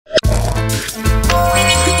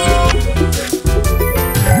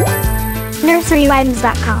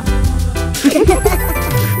nurseryrhymes.com.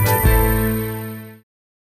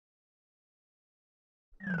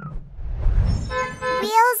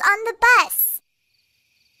 Wheels on the bus.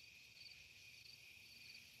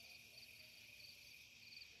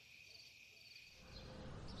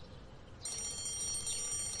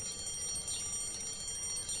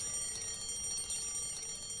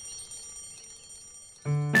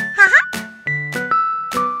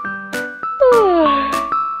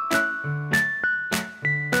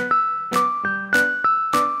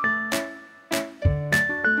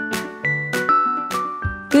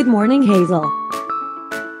 Good morning, Hazel.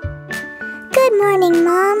 Good morning,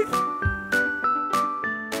 Mom.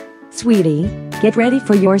 Sweetie, get ready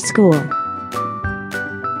for your school.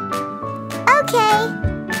 Okay.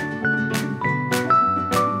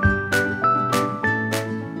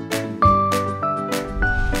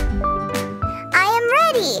 I am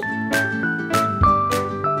ready.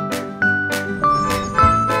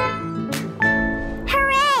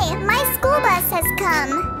 Hooray! My school bus has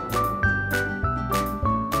come.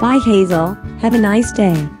 Bye, Hazel. Have a nice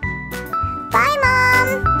day. Bye,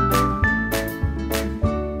 Mom.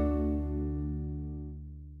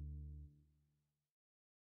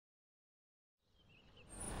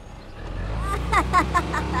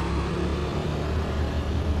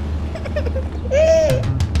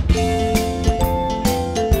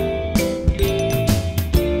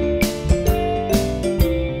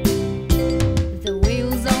 The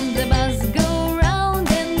wheels on the bus go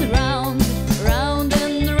round and round, round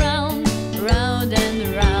and round, round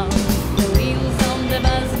and round. The wheels on the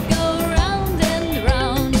bus go round and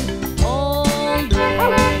round all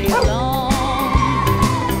day long.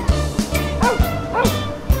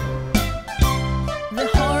 The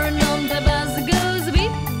horn on the bus goes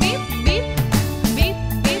beep, beep, beep, beep,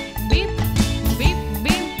 beep, beep, beep,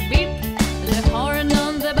 beep, beep. The horn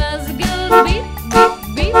on the bus goes beep,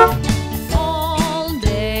 beep, beep all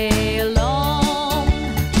day long.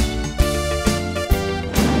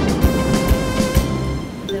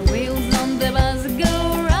 The wheels on the bus go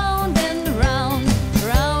round and round,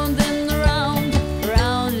 round and round,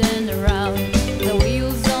 round and round. The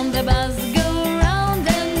wheels on the bus go round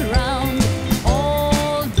and round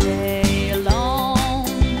all day long.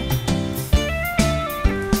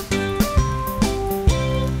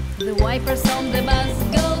 The wipers on the bus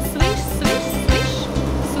go swish, swish, swish,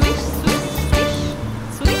 swish, swish, swish,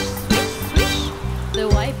 swish, swish, swish. The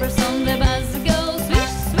wipers on the bus go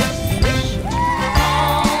swish, swish, swish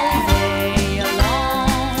all day long.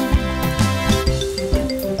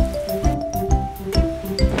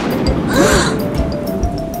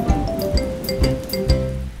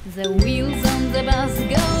 The wheels on the bus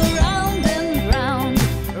go round and round,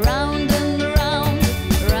 round and round,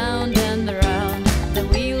 round and round. The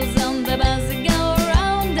wheels on the bus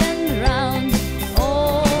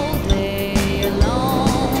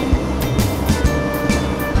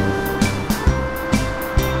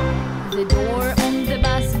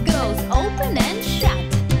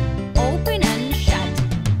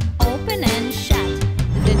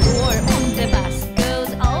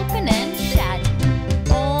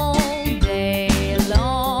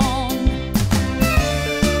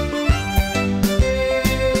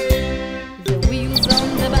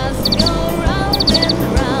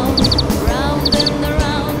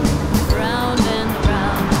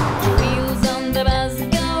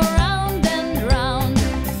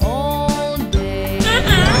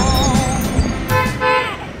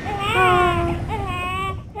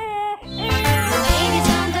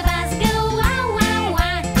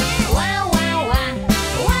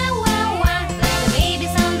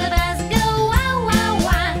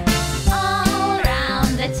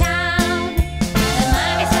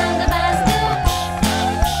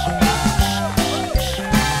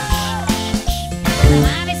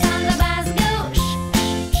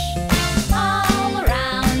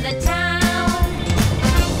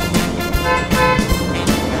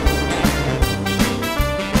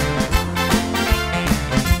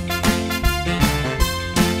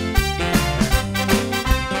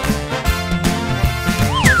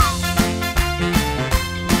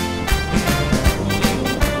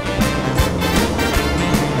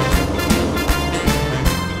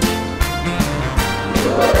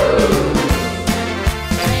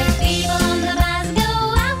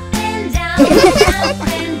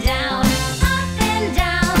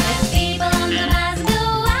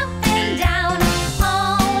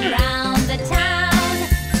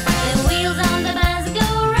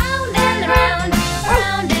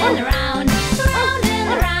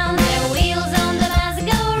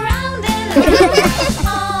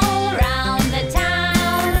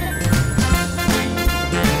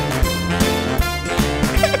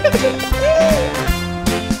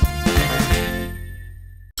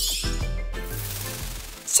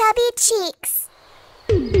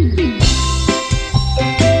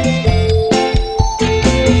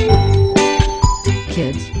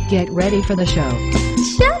Get ready for the show.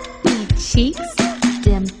 Chubby cheeks,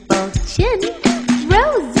 dimpled chin,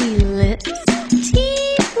 rosy lips,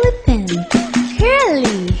 teeth within,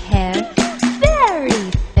 curly hair,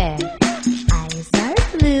 very fair. Eyes are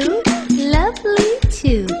blue, lovely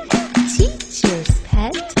too. Teacher's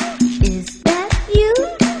pet, is that you?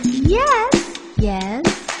 Yes, yes,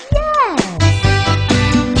 yes.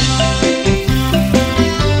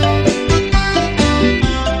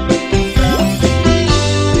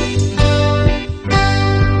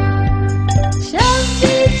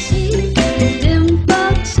 Chubby cheeks,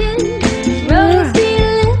 dimpled chin, rosy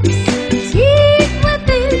lips, teeth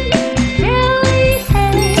within, curly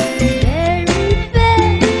hair, very fair.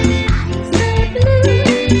 Eyes are blue,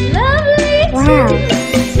 lovely Wow. too.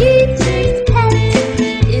 Teacher's pet,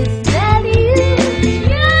 is that you?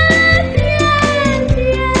 Yes, yes,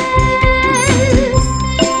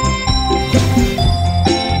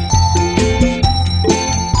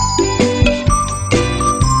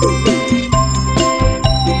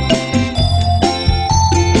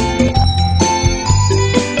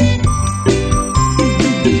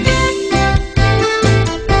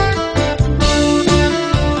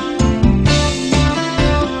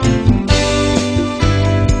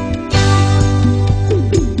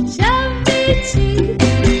 Chubby cheeks,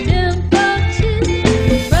 dimpled chin,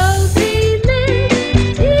 rosy lips,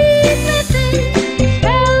 teeth within,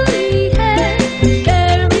 curly hair,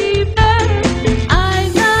 very fair.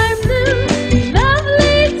 Eyes are blue,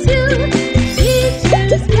 lovely too.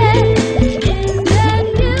 Teacher's pet, is that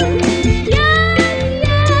you? Yes,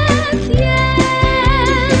 yes, yes.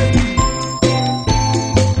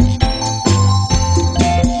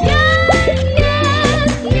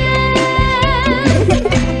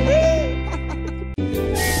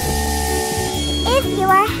 If you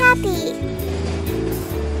are happy.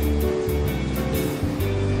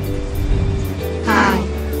 Hi.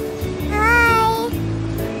 Hi.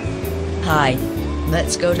 Hi.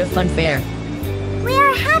 Let's go to Fun Fair. We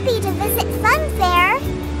are happy to visit Fun Fair.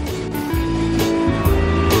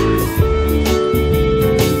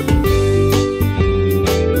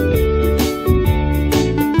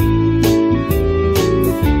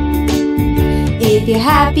 If you're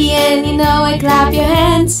happy and you know it, clap your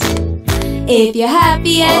hands. If you're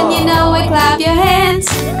happy and you know it, clap your hands.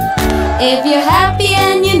 If you're happy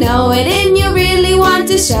and you know it, and you really want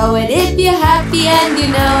to show it. If you're happy and you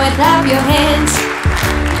know it, clap your hands.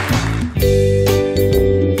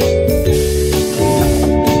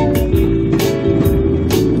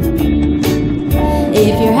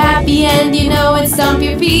 If you're happy and you know it, stomp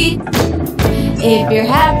your feet. If you're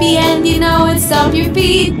happy and you know it, stomp your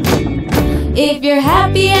feet. If you're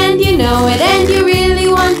happy and you know it, and you really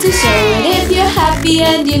want to show it. If you're happy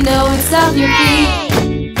and you know it, stomp your feet.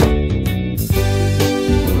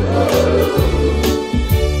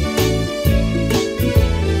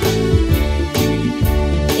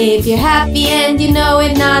 If you're happy and you know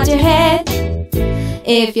it, nod your head.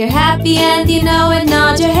 If you're happy and you know it,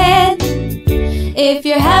 nod your head. If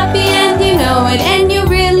you're happy and you know it, and you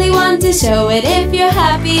really want to show it. If you're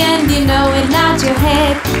happy and you know it, nod your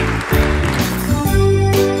head.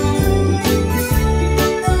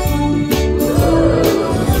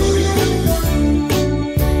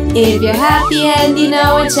 If you're happy and you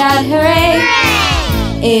know it, shout hooray.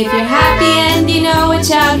 If you're happy and you know it,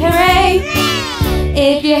 shout hooray.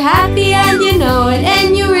 If you're happy and you know it,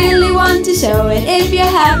 and you really want to show it. If you're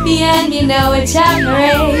happy and you know it, shout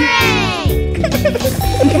hooray.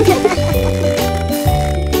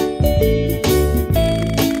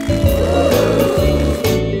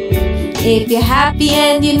 If you're happy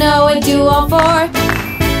and you know it, do all four.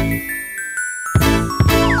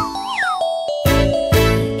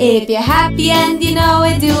 If you're happy and you know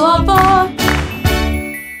it, do all four.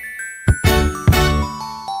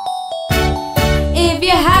 If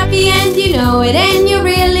you're happy and you know it, and you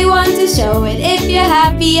really want to show it. If you're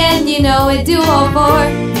happy and you know it, do all four.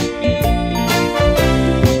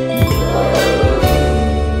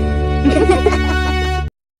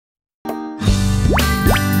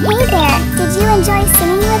 Hey there, did you enjoy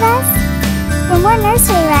singing with us? For more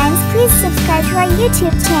nursery rhymes, please subscribe to our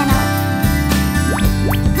YouTube channel.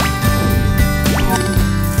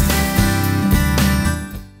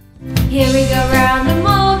 Here we go round the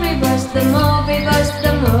mulberry bush, the mulberry bush,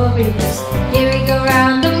 the mulberry bush. Here we go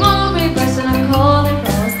round the mulberry bush on a cold and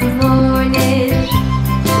frosty morning.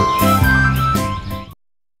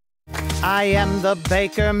 I am the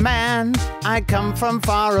baker man. I come from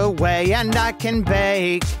far away and I can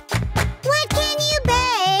bake. What can you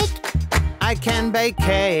bake? I can bake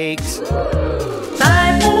cakes.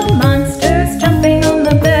 5 little monsters jumping on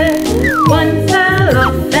the bed. One fell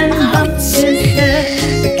off and bumped his head.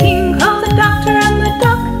 The king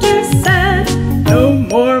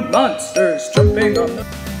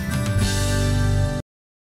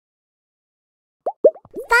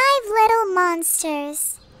 5 little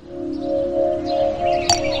monsters.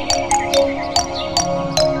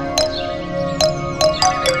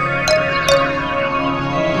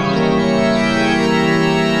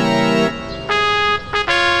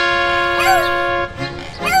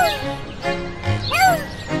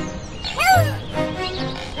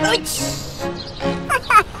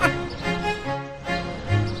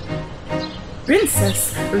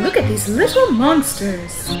 Princess, look at these little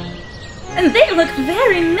monsters. And they look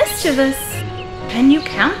very mischievous. Can you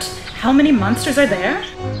count how many monsters are there?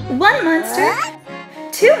 1 monster,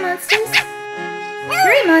 2 monsters,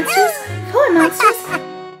 3 monsters, 4 monsters,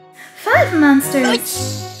 5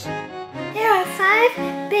 monsters. There are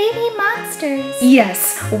 5 baby monsters.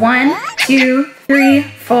 Yes, 1, 2, 3,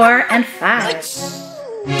 4, and 5.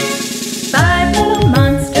 5 little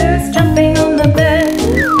monsters jumping on the bed.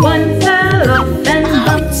 One fell off and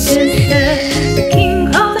bumped his head. The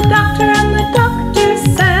king called the doctor and the doctor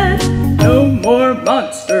said, no more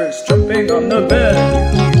monsters jumping on the bed.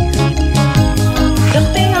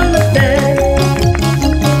 Jumping on the bed.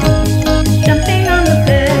 Jumping on the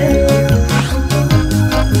bed.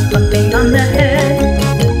 Bumping on the head.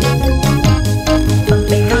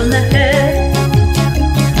 Bumping on the head.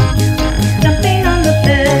 Jumping on the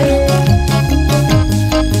bed.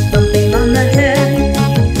 Bumping on the head.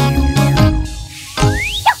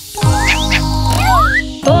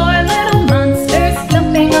 4 little monsters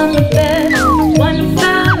jumping on the bed. One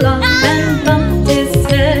fell off and bumped his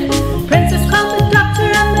head. Princess called the doctor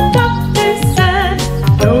and the doctor said,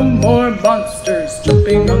 no more monsters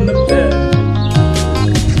jumping on the bed.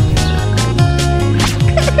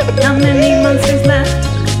 How many monsters left?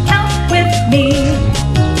 Count with me.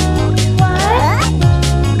 1,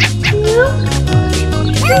 2,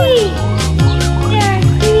 3. There are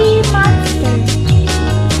 3 monsters.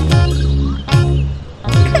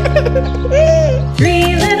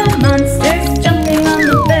 3 little monsters jumping on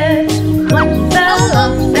the bed. One fell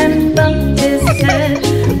off and bumped his head.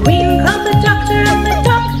 The queen called the doctor and the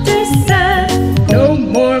doctor said, no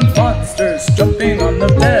more monsters jumping on the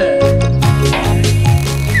bed.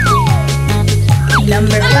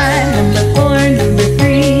 Number 5, number 4, number 3.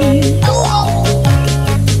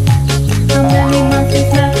 How many monsters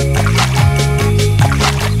left?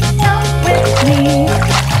 Count with me.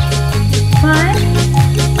 1,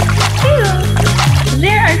 2.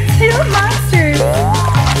 There are 2 monsters.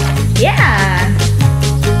 Yeah.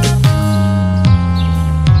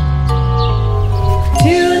 2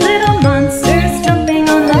 little monsters jumping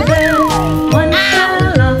on the bed. One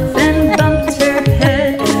fell off and bumped her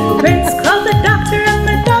head. Prince called the doctor and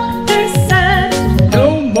the doctor said, no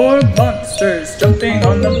more monsters jumping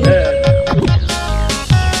on the bed.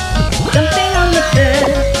 Jumping on the bed.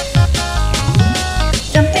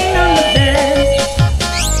 Jumping on the bed.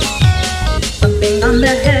 Bumping on the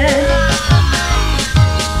head.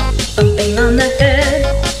 Bumping on the head.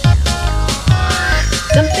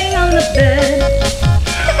 Jumping on the bed.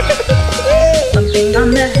 Bumping on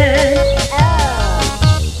the head.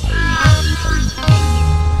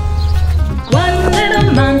 1 little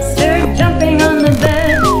monster jumping on the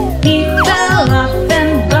bed. He fell off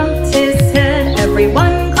and bumped his head.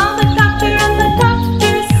 Everyone called the doctor and the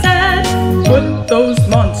doctor said, put those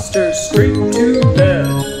monsters straight to bed.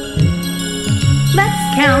 Let's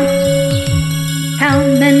count how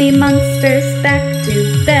many monsters back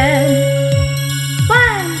to bed. 1,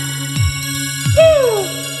 2,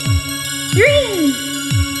 3,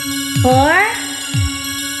 4,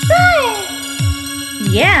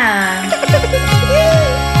 5. Yeah.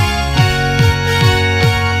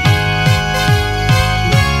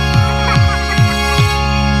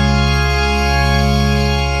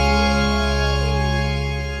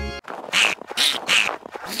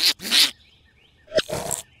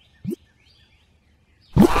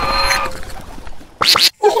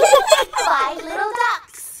 Five little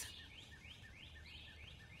ducks.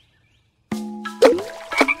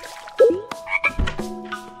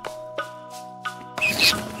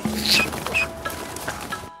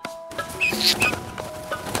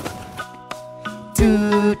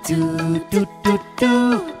 Do do do do do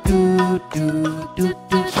do do do do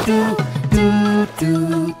do do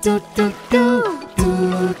do do do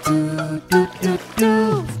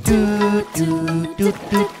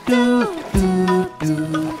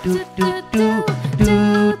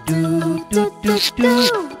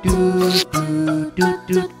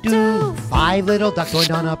Five little ducks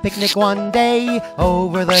went on a picnic one day,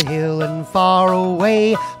 over the hill and far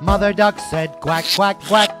away. Mother duck said quack, quack,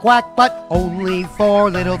 quack, quack, but only 4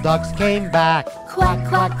 little ducks came back. Quack,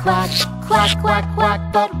 quack, quack, quack, quack,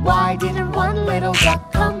 quack, but why didn't 1 little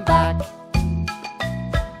duck come back?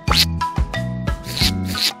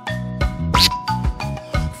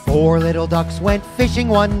 Four little ducks went fishing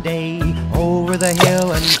one day, over the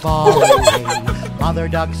hill and far away. Mother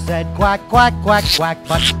duck said quack, quack, quack, quack,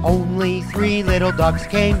 but only three little ducks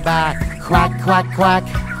came back. Quack, quack, quack,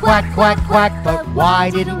 quack, quack, quack, but why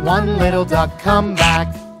didn't one little duck come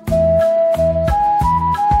back?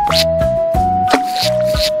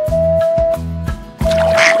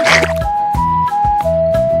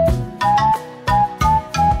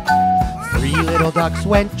 Little ducks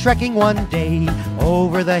went trekking one day,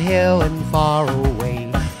 over the hill and far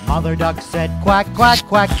away. Mother duck said quack, quack,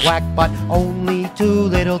 quack, quack, but only two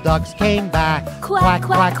little ducks came back. Quack,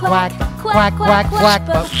 quack, quack, quack, quack, quack,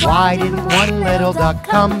 but why didn't one little duck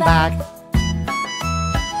come back?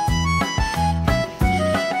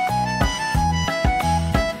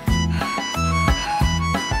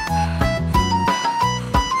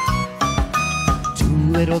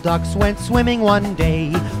 Little ducks went swimming one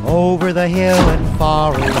day, over the hill and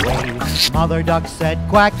far away. Mother duck said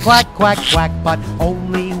quack, quack, quack, quack, but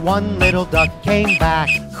only one little duck came back.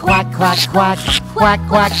 Quack, quack, quack, quack,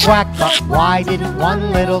 quack, quack, but why didn't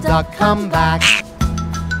one little duck come back?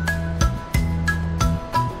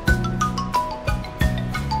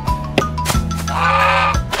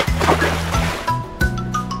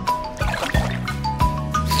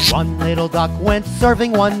 One little duck went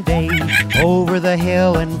surfing one day, over the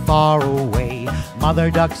hill and far away.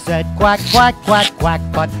 Mother duck said quack, quack, quack, quack,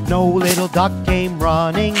 but no little duck came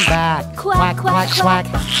running back. Quack, quack, quack,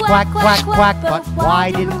 quack, quack, quack, but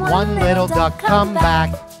why didn't one little duck come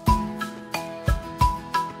back?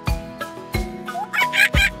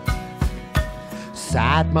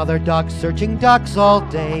 Sad mother duck searching ducks all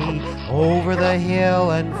day, over the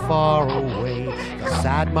hill and far away. The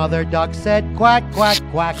sad mother duck said quack, quack,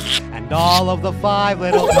 quack, and all of the five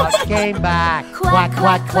little ducks came back. Quack,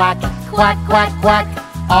 quack, quack, quack, quack, quack,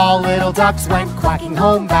 all little ducks went quacking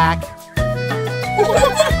home back.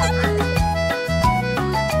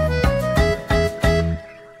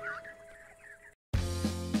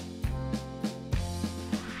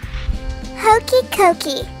 Hokey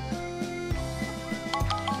Cokey.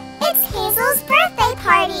 It's Hazel's birthday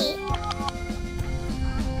party.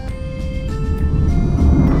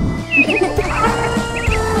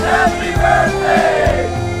 Happy birthday!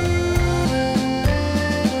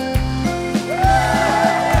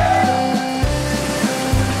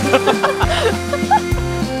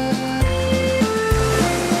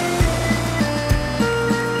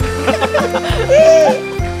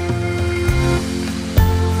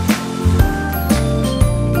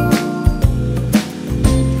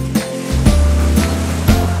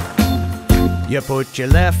 You put your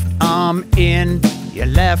left arm in, your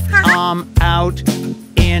left arm out,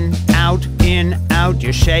 in, out, in, out.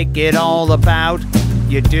 You shake it all about.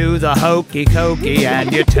 You do the hokey cokey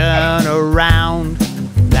and you turn around.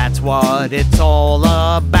 That's what it's all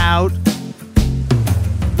about.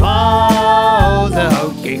 Whoa, the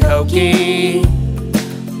hokey cokey.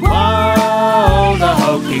 Whoa, the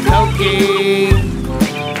hokey cokey.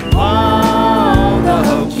 Whoa, the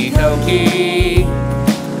hokey cokey.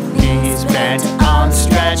 Knees bent on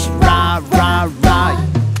stretch, rah, rah, rah.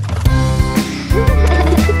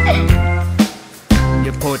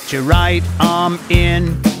 You put your right arm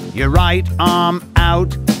in, your right arm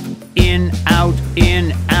out, in, out,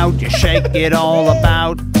 in, out. You shake it all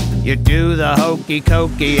about. You do the hokey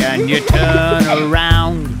cokey and you turn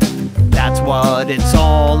around. That's what it's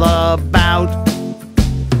all about.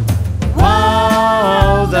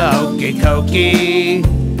 Whoa, the hokey cokey.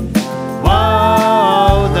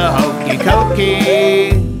 Whoa, the hokey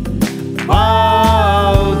cokey.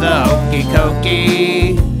 Whoa, the hokey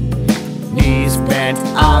cokey. Knees bent,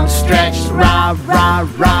 arms stretched, rah, rah,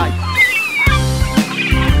 rah.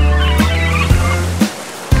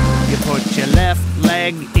 You put your left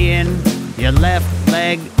leg in, your left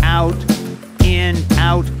leg out, in,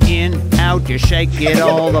 out, in, out. You shake it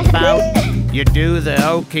all about. You do the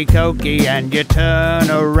hokey cokey and you turn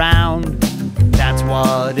around. That's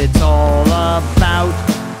what it's all about.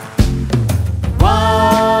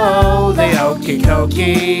 Whoa, the hokey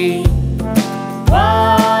cokey.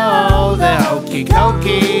 Whoa, the hokey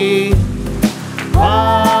cokey.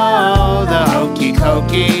 Whoa, the hokey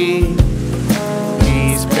cokey.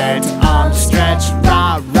 Knees bent, arms stretched,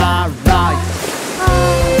 rah, rah, rah.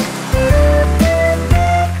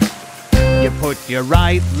 You put your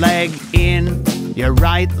right leg in, your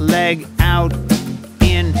right leg out,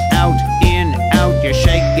 in, out, in, out. You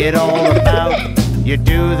shake it all about. You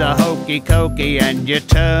do the hokey cokey and you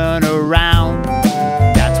turn around.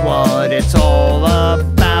 That's what it's all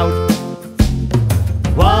about.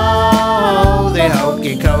 Whoa, the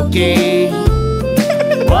hokey cokey.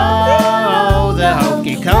 Whoa, the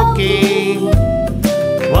hokey cokey.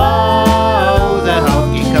 Whoa, the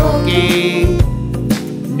hokey cokey.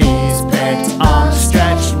 Knees bent, arms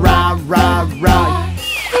stretched, rah, rah, rah.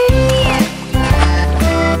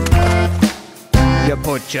 You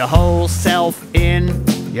put your whole self in,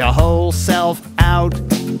 your whole self out.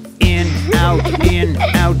 In,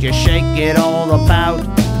 out, you shake it all about.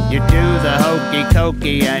 You do the hokey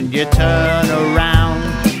cokey and you turn around.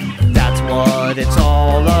 That's what it's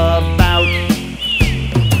all about.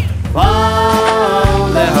 Whoa,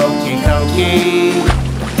 the hokey cokey.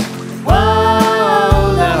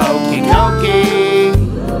 Whoa, the hokey cokey.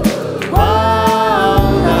 Whoa,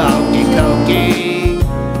 the hokey cokey.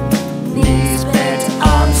 Knees bent,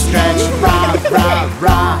 arms stretched, rah, rah,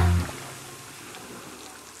 rah.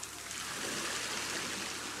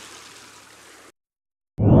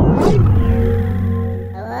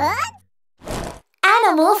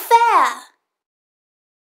 Animal Fair.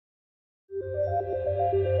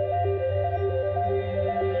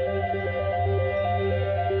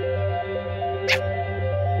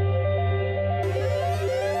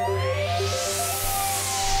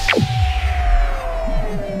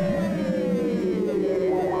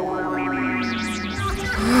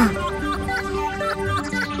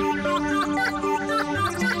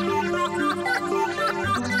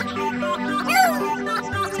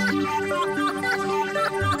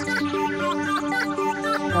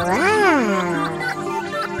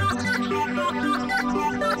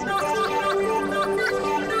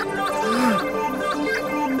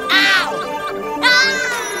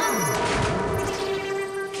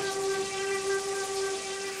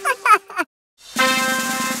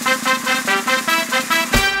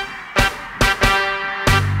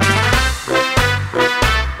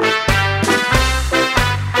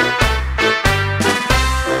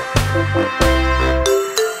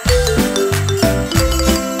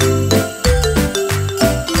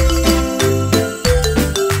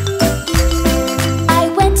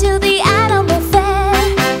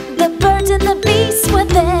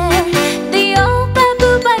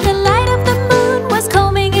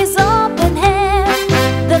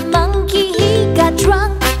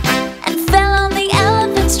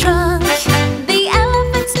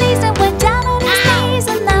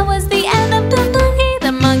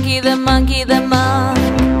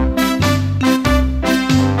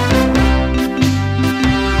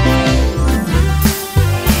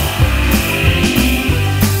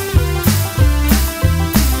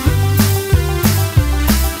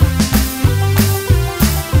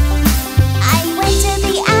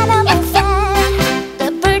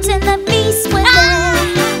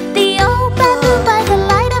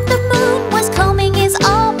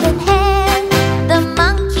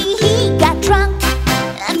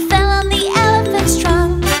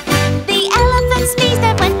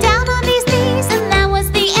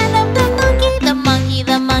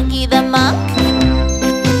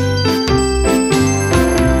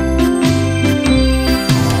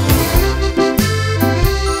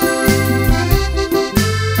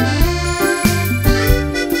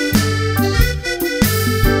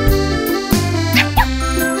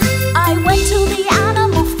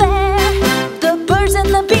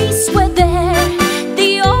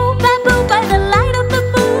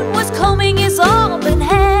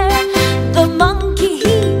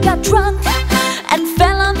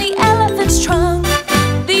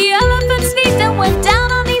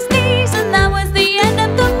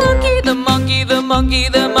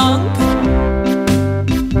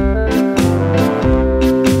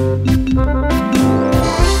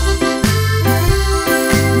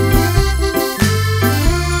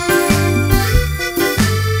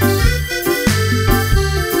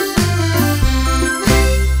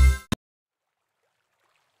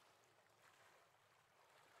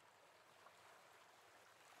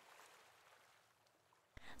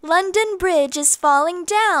 London Bridge is falling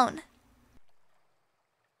down.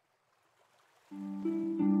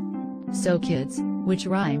 So kids, which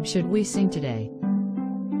rhyme should we sing today?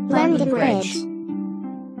 London Bridge.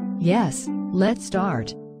 Yes, let's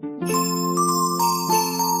start.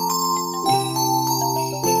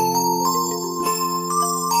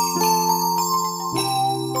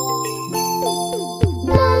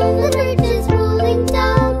 London Bridge is rolling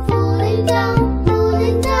down, falling down,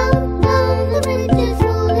 rolling down. London Bridge is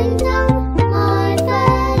rolling down, my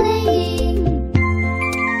fair lady.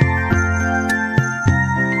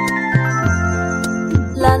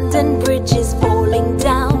 London Bridge is falling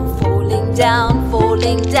down, falling down,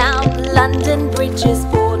 falling down. London Bridge is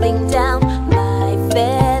falling down, my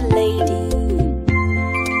fair lady.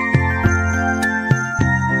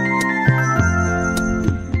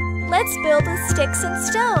 Let's build with sticks and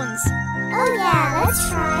stones. Oh yeah, let's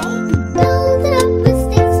try. Build it up with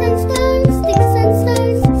sticks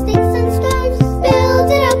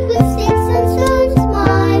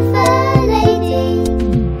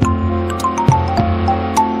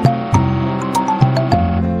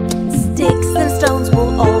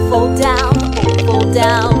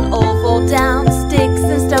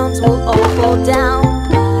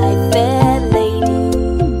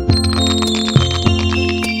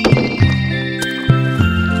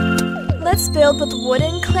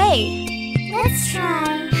way. Let's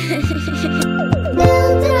try.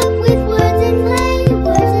 Build it up with words and play,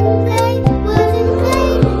 words and play, words and play.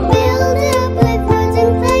 Build it up with words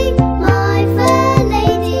and play, my fair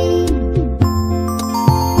lady.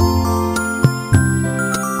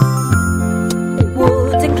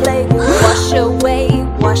 Wood and clay will wash away,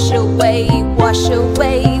 wash away, wash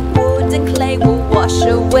away. Wood and clay will wash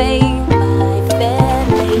away, my fair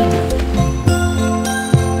lady.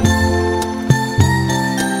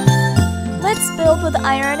 Let's build with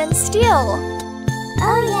iron and steel.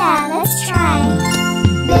 Oh yeah, let's try.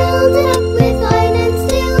 Build it up with iron and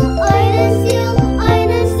steel, iron and steel, iron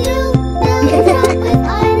and steel. Build it up with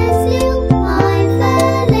iron and steel, my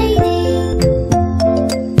fair lady.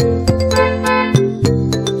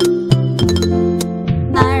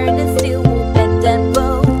 Iron and steel will bend and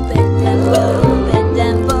bow, bend and bow, bend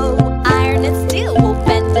and bow. Iron and steel will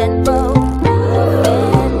bend and bow, my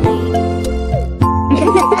fair lady.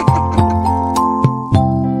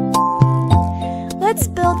 Let's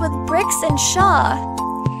build with bricks and shaw.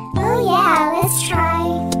 Oh yeah, let's try.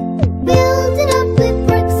 Build it up with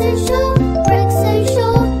bricks and shaw, bricks and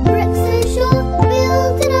shaw, bricks and shaw.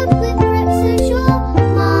 Build it up with bricks and shaw,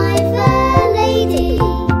 my fair lady.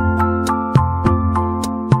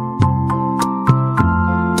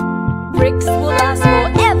 Bricks will last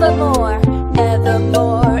forevermore,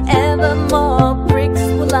 evermore, evermore. Bricks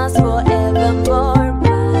will last forevermore,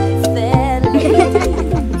 my fair lady.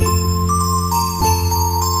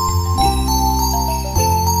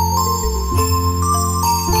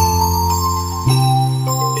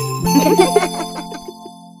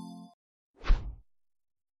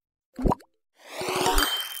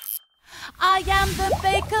 I am the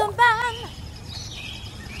baker man.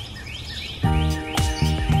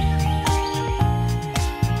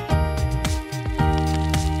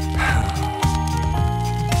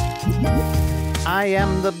 I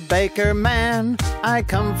am the baker man. I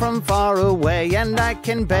come from far away and I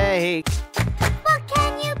can bake. What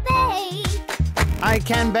can you bake? I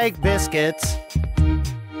can bake biscuits.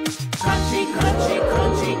 Crunchy, crunchy,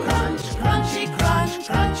 crunchy, crunch. Crunchy, crunch,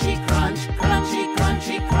 crunchy, crunch. Crunchy,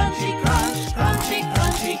 crunchy, crunchy, crunch. Crunchy,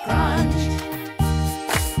 crunchy, crunch.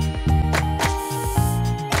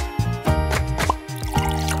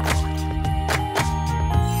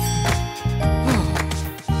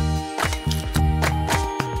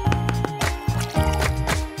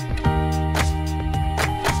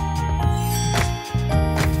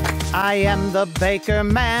 I am the baker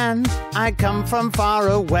man. I come from far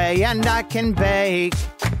away and I can bake.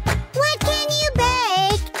 What can you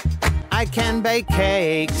bake? I can bake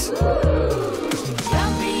cakes.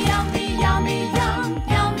 Yummy, yummy, yummy, yum.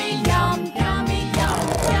 Yummy, yum, yummy, yum.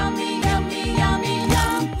 Yummy, yummy, yummy,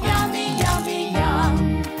 yum. Yummy, yummy, yum.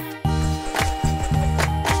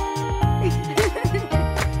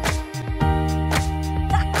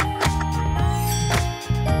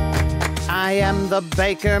 I am the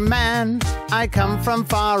baker man. I come from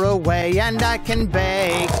far away and I can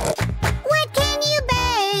bake. What can you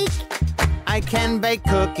bake? I can bake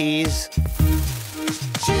cookies.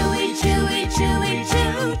 Chewy, chewy, chewy,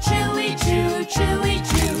 chew. Chewy, chew, chewy,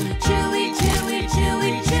 chew. Chewy, chewy,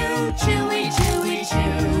 chewy, chew. Chewy, chewy, chew.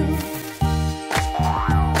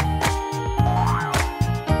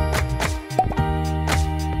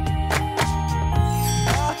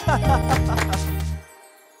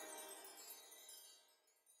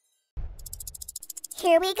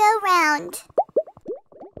 Here we go round.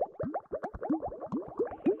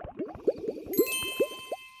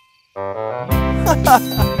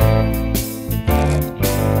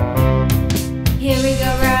 Here we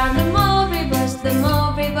go round the mulberry bush, the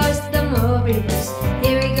mulberry bush, the mulberry bush.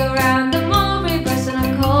 Here we go round the mulberry bush on a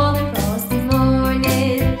cold and frosty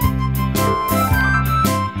morning.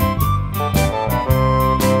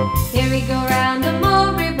 Here we go round the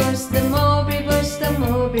mulberry bush, the mulberry bush, the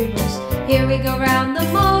mulberry bush. Here we go round the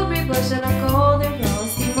mulberry bush on a cold and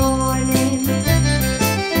frosty morning.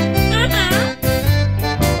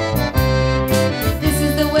 This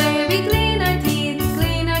is the way we clean our teeth,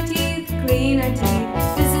 clean our teeth, clean our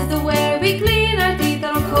teeth. This is the way we clean our teeth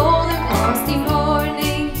on a cold and frosty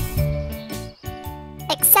morning.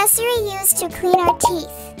 Accessory used to clean our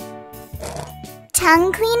teeth.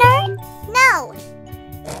 Tongue cleaner? No.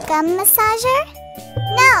 Gum massager?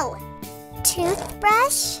 No.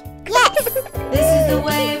 Toothbrush? Yes. This is the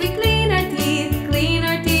way we clean our teeth, clean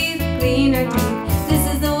our teeth, clean our teeth. This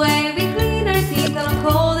is the way we clean our teeth on a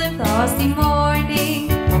cold and frosty morning.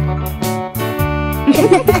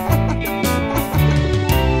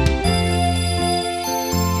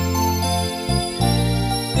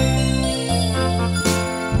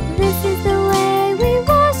 This is the way we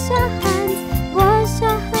wash our hands, wash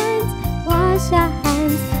our hands. wash our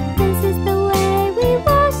hands. This is the way we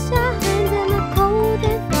wash our hands on a cold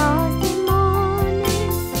and frosty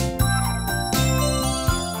morning.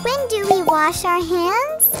 When do we wash our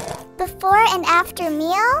hands? Before and after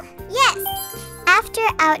meal? Yes. After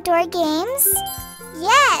outdoor games?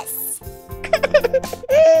 Yes.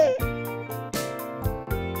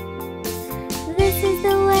 This is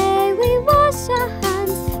the way we wash our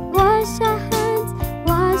hands. Wash our hands,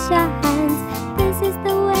 wash our hands. This is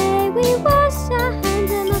the way we wash our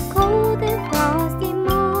hands on a cold and frosty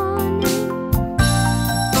morning.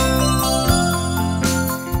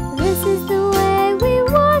 This is the way we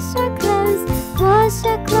wash our clothes. Wash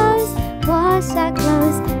our clothes, wash our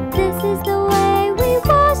clothes. This is the way we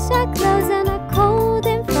wash our clothes on a cold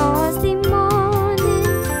and frosty morning.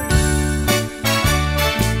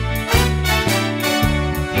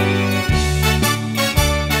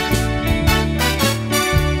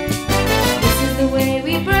 This is the way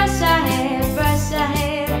we brush our hair, brush our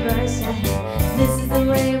hair, brush our hair. This is the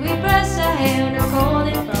way we brush our hair on a cold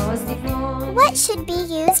and frosty morning. What should be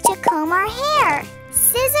used to comb our hair?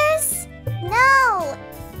 Scissors? No.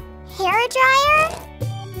 Hair dryer?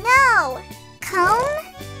 No. Comb?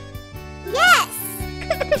 Yes.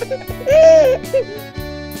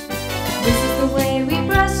 This is the way we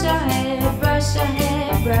brush our hair, brush our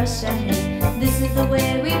hair, brush our hair. This is the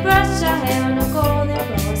way we brush our hair on a cold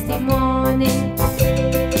and frosty morning.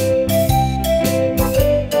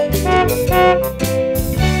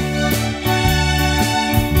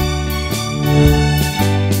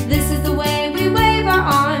 This is the way we wave our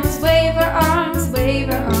arms, wave our arms, wave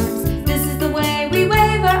our arms. This is the way we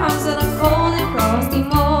wave our arms on a cold and frosty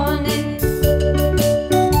morning.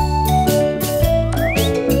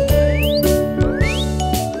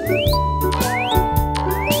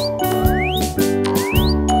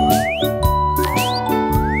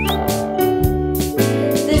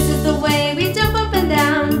 This is the way we jump up and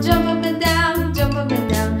down, jump up and down, jump up and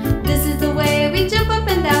down. This is the way we jump up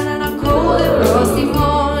and down on a cold and frosty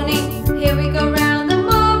morning. Here we go round the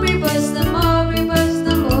mulberry bush, the mulberry bush,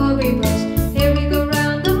 the mulberry bush. Here we go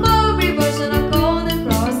round the mulberry bush on a cold and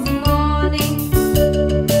frosty morning.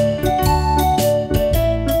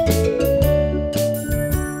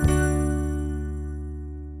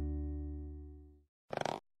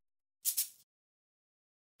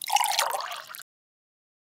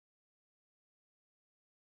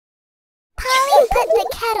 Polly, put the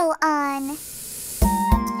kettle on.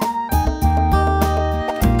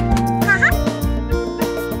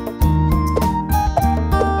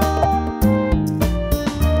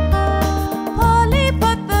 Polly,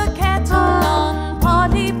 put the kettle on.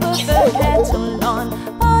 Polly, put the kettle on.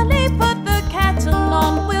 Polly, put the kettle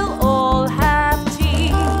on. We'll all have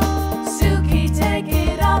tea. Suki, take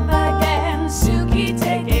it up again. Suki,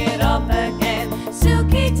 take it up again.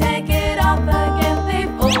 Suki, take it up again.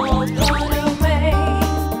 They've all gone away.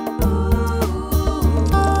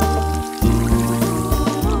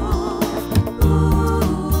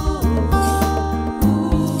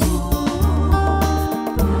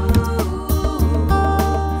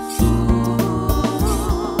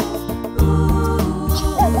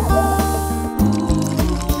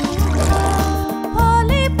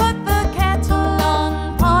 Polly, put the kettle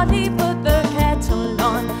on. Polly, put the kettle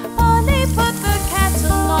on. Polly, put the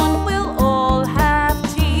kettle on. We'll all have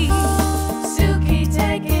tea. Suki,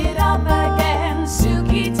 take it up again.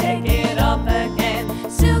 Suki, take it up again.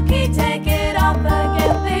 Suki, take it up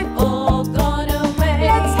again. They've all gone away.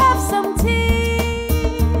 Let's have some tea.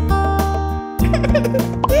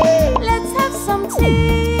 Let's have some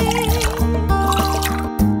tea.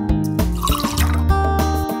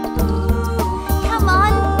 Come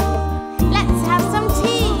on, let's have some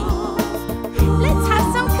tea. Let's have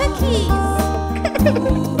some cookies.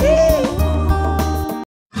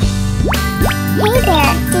 Hey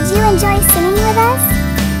there, did you enjoy singing with us?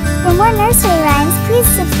 For more nursery rhymes, please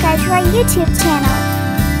subscribe to our YouTube channel.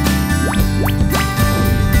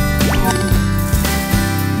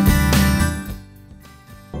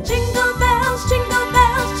 Jingle bells, jingle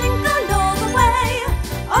all the way.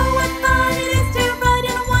 Oh, what fun it is to ride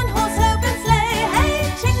in a one-horse open sleigh. Hey,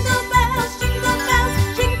 jingle bells, jingle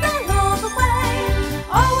all the way.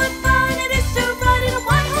 Oh, what fun it is to ride in a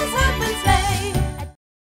one-horse open sleigh.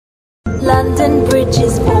 London Bridge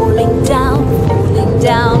is falling down, falling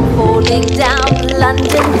down, falling down.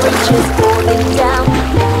 London Bridge is falling down,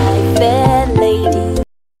 my fair lady.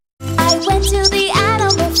 I went to the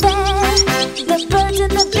animal fair. The birds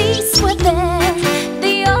and the beasts were there.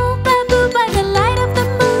 The old bamboo by the light of the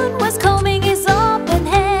moon was combing his auburn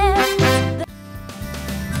hair.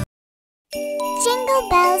 Jingle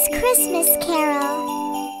Bells Christmas Carol.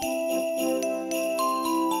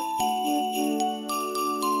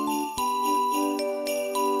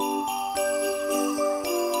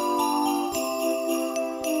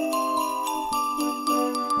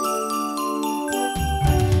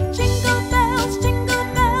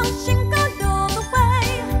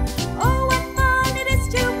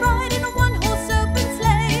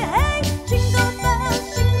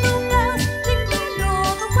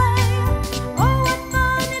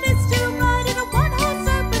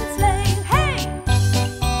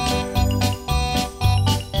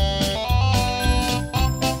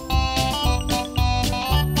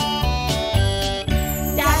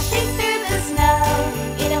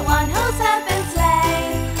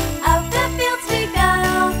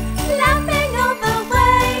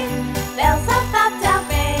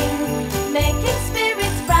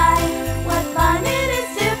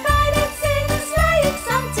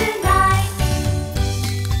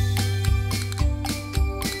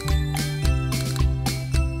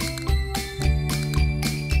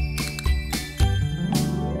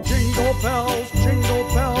 jingle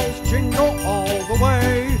all the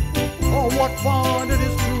way. Oh, what fun it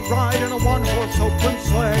is to ride in a one-horse open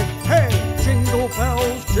sleigh. Hey, jingle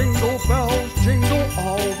bells, jingle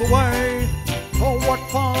all the way. Oh, what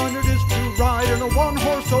fun it is to ride in a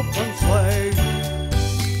one-horse open sleigh.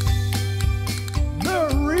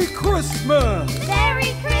 Merry Christmas!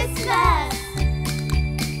 Merry Christmas!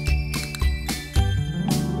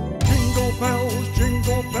 Jingle bells,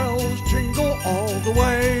 jingle all the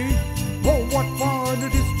way. Oh, what fun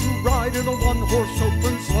it is to ride in a one-horse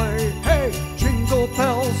open sleigh. Hey, jingle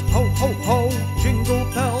bells, ho, ho, ho. Jingle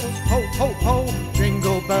bells, ho, ho, ho.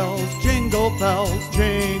 Jingle bells, jingle bells,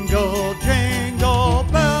 jingle, jingle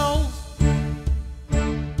bells.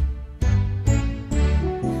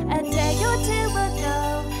 A day or two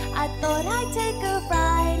ago, I thought I'd take a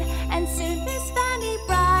ride, and soon Miss Fanny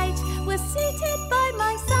Bright was seated by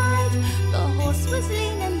my side. The horse was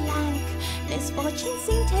lean and lank, misfortune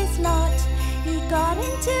seemed his lot. He got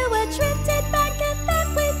into a drifted bank, and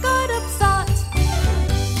then we got upset.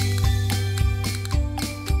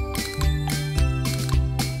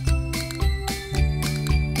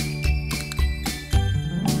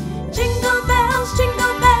 Jingle bells,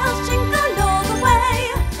 jingle all the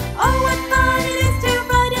way. Oh, what fun it is to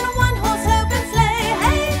ride in a one-horse open sleigh.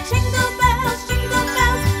 Hey, jingle bells, jingle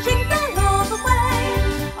all the way.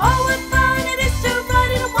 Oh, what fun it is to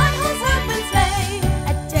ride in a one-horse open sleigh. A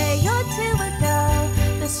day or two ago,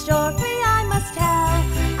 the story I must tell.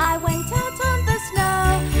 I went out on the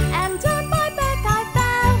snow, and on my back I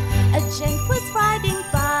fell. A gent was riding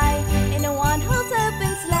by in a one-horse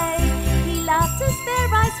open sleigh. He laughed as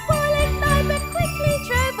their eyes spoiled night, but quickly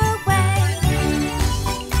drove away.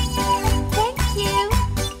 Thank you.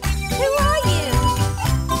 Who are you?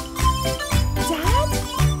 Dad?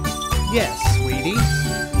 Yes, sweetie.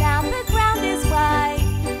 Now the ground is wide.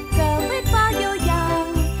 Go it while you're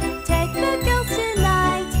young. Take the girls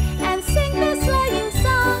tonight and sing the sleighing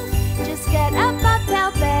song. Just get up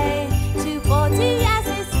Uptown Bay, 240 as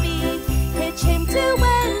his speed. Hitch him to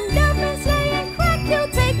an open sleigh and crack, you'll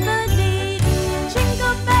take the lead.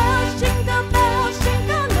 Jingle bells, jingle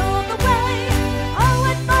all the way. Oh,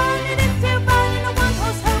 what fun it is to ride in a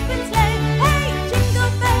one-horse open sleigh. Hey,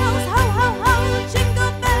 jingle bells, ho, ho, ho.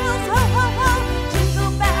 Jingle bells, ho, ho, ho.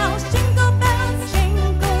 Jingle bells, jingle bells,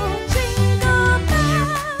 jingle bells.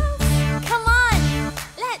 Come on,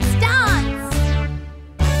 let's dance.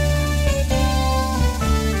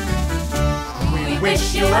 We wish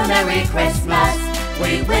you a Merry Christmas.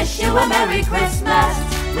 We wish you a Merry Christmas.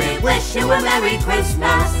 We wish you a Merry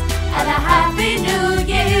Christmas and a Happy New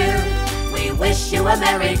Year. We wish you a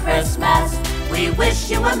Merry Christmas. We wish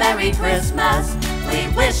you a Merry Christmas. We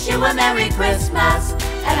wish you a Merry Christmas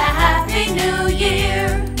and a Happy New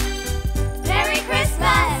Year. Merry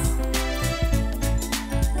Christmas!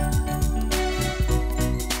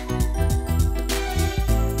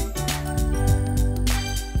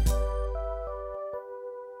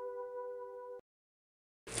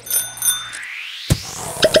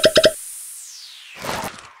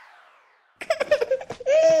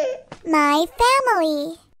 My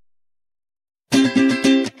family.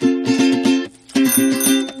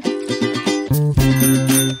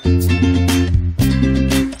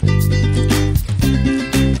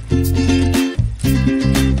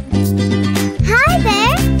 Hi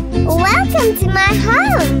there! Welcome to my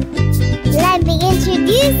home. Let me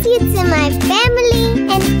introduce you to my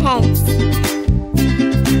family and pets.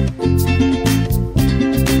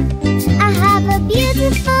 I have a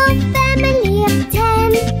beautiful family of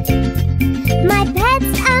 10. My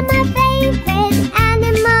pets are my favorite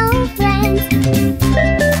animal friends.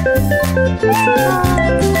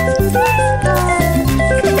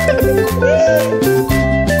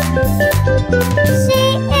 She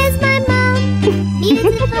is my mom,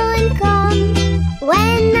 beautiful and calm.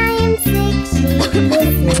 When I am sick, she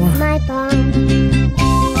kisses my palm.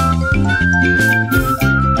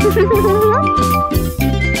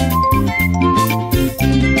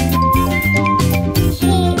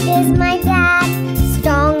 He is my dad,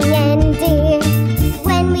 strong and dear.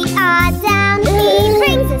 When we are down, he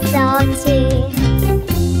brings us all tea.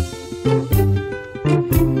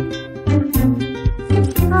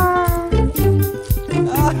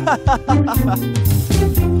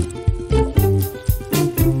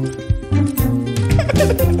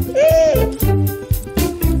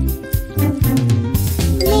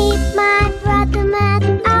 Meet my brother Matt,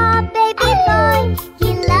 our baby boy. He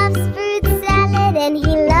loves fruit salad and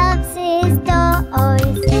he loves his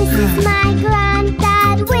toys. This is my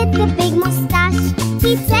granddad with the big mustache.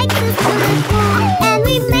 He takes us to the pool and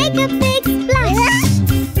we make a big splash.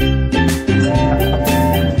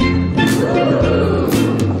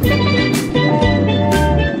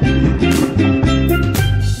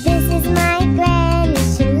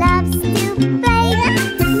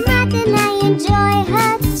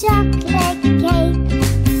 chocolate cake.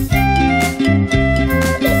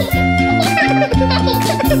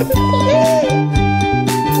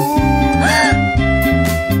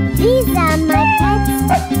 These are my pets,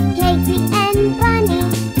 Katie and Bunny.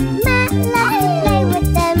 Matt loves to play with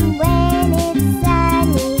them when it's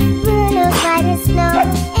sunny. Bruno fly to snow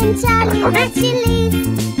and Charlie makes chilies.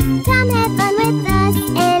 Come have fun with us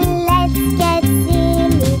and let's get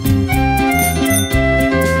silly.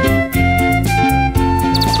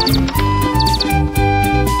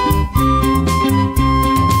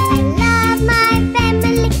 I love my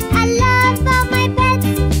family, I love all my pets.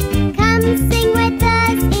 Come sing with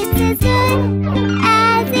us, it's as good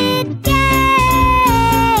as it gets.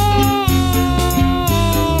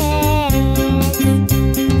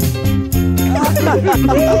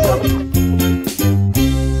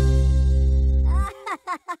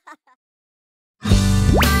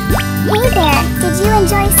 Hey there, did you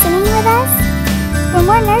enjoy singing with us? For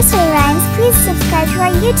more nursery rhymes, please subscribe to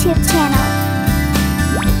our YouTube channel.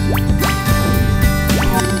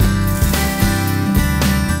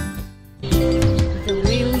 The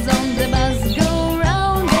wheels on the bus go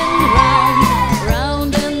round and round,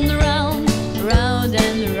 round and round, round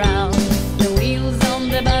and round. The wheels on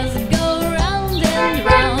the bus go round and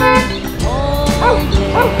round, all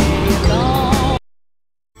day long.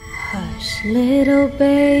 Hush, little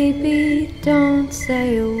baby, don't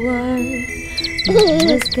say a word.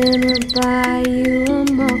 Mama's gonna buy you a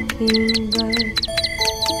mockingbird.